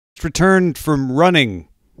just returned from running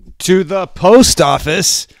to the post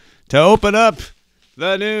office to open up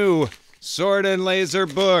the new Sword and Laser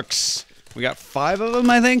books. We got 5 of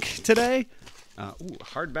them, I think, today.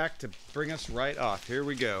 Hardback to bring us right off. Here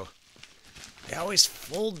we go. I always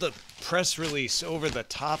fold the press release over the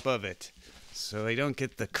top of it so I don't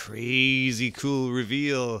get the crazy cool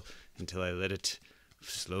reveal until I let it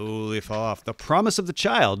slowly fall off. The Promise of the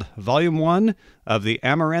Child, Volume 1 of the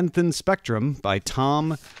Amaranthine Spectrum by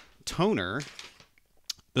Tom Toner.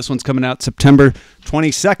 This one's coming out September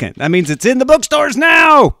 22nd. That means it's in the bookstores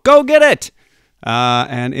now! Go get it!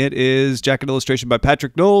 And it is jacket illustration by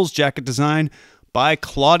Patrick Knowles, jacket design by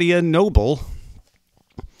Claudia Noble.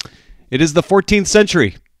 It is the 14th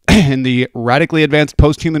century. In the radically advanced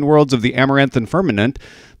post-human worlds of the Amaranthine Firmament,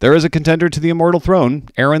 there is a contender to the immortal throne,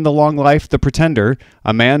 Aaron the Long-Life, the Pretender,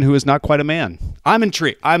 a man who is not quite a man. I'm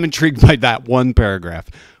intrigued by that one paragraph.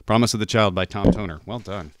 Promise of the Child by Tom Toner. Well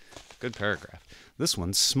done. Good paragraph. This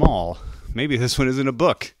one's small. Maybe this one isn't a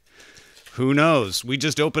book. Who knows? We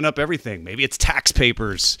just open up everything. Maybe it's tax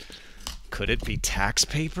papers. Could it be tax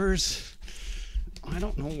papers? I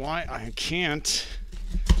don't know why I can't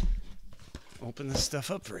open this stuff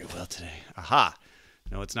up very well today. Aha.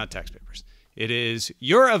 No, it's not tax papers. It is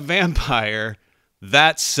You're a Vampire,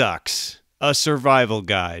 That Sucks, a Survival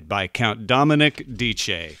Guide by Count Domenick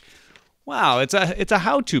Dicce. Wow, it's a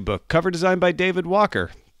how-to book. Cover designed by David Walker.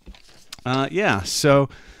 Yeah, so,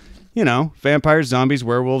 you know, vampires, zombies,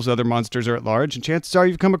 werewolves, other monsters are at large, and chances are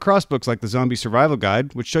you've come across books like the Zombie Survival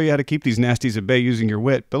Guide, which show you how to keep these nasties at bay using your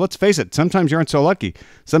wit. But let's face it, sometimes you aren't so lucky.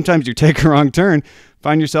 Sometimes you take a wrong turn,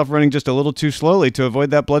 find yourself running just a little too slowly to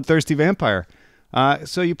avoid that bloodthirsty vampire.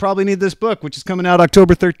 So you probably need this book, which is coming out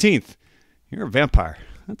October 13th. You're a vampire.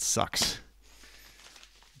 That sucks.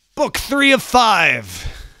 Book 3 of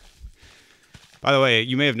 5. By the way,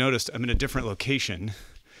 you may have noticed I'm in a different location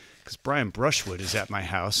because Brian Brushwood is at my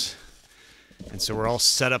house. And so we're all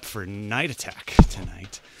set up for Night Attack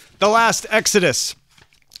tonight. The Last Exodus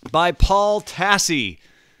by Paul Tassi.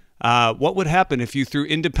 What would happen if you threw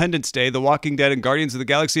Independence Day, The Walking Dead, and Guardians of the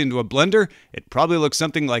Galaxy into a blender? It probably looks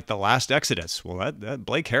something like The Last Exodus. Well, that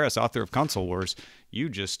Blake Harris, author of Console Wars, you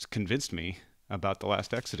just convinced me about The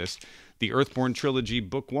Last Exodus. The Earthborn Trilogy,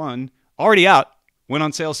 Book 1, already out, went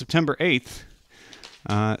on sale September 8th.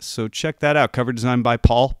 So check that out. Cover design by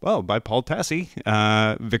Paul Tassi,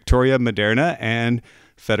 Victoria Maderna, and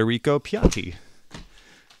Federico Piatti.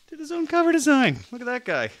 Did his own cover design. Look at that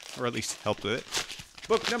guy. Or at least helped with it.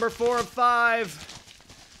 Book number 4 of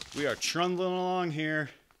 5. We are trundling along here.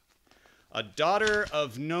 A Daughter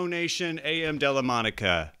of No Nation, A.M.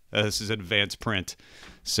 Dellamonica. This is advanced print.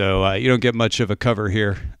 So you don't get much of a cover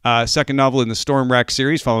here. Second novel in the Storm Rack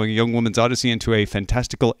series, following a young woman's odyssey into a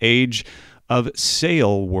fantastical age of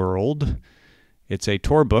Sail World. It's a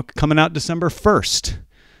tour book coming out December 1st.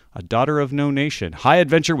 A Daughter of No Nation. High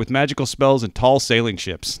adventure with magical spells and tall sailing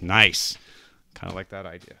ships. Nice. Kind of like that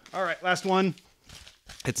idea. All right, last one.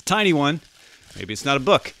 It's a tiny one. Maybe it's not a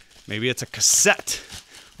book. Maybe it's a cassette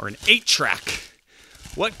or an 8-track.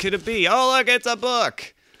 What could it be? Oh, look, it's a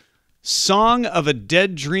book. Song of a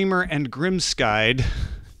Dead Dreamer and Grimscribe.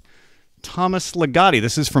 Thomas Ligotti.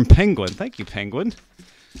 This is from Penguin. Thank you, Penguin.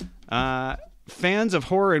 Fans of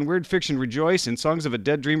horror and weird fiction rejoice in Songs of a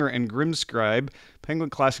Dead Dreamer and Grimscribe. Penguin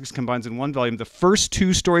Classics combines in one volume the first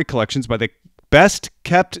 2 story collections by the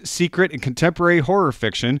best-kept secret in contemporary horror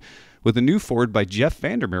fiction with a new forward by Jeff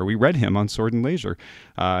Vandermeer. We read him on Sword and Laser.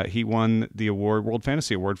 He won the award, World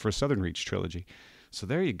Fantasy Award for Southern Reach trilogy. So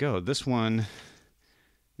there you go. This one,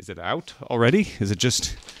 is it out already? Is it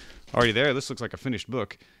just already there? This looks like a finished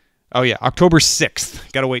book. Oh yeah, October 6th.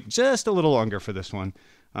 Got to wait just a little longer for this one.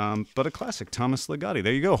 But a classic, Thomas Ligotti.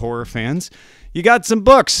 There you go, horror fans. You got some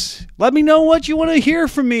books. Let me know what you want to hear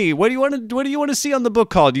from me. What do you want to see on the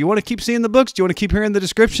book haul? Do you want to keep seeing the books? Do you want to keep hearing the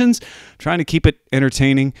descriptions? Trying to keep it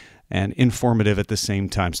entertaining and informative at the same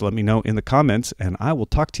time. So let me know in the comments, and I will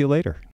talk to you later.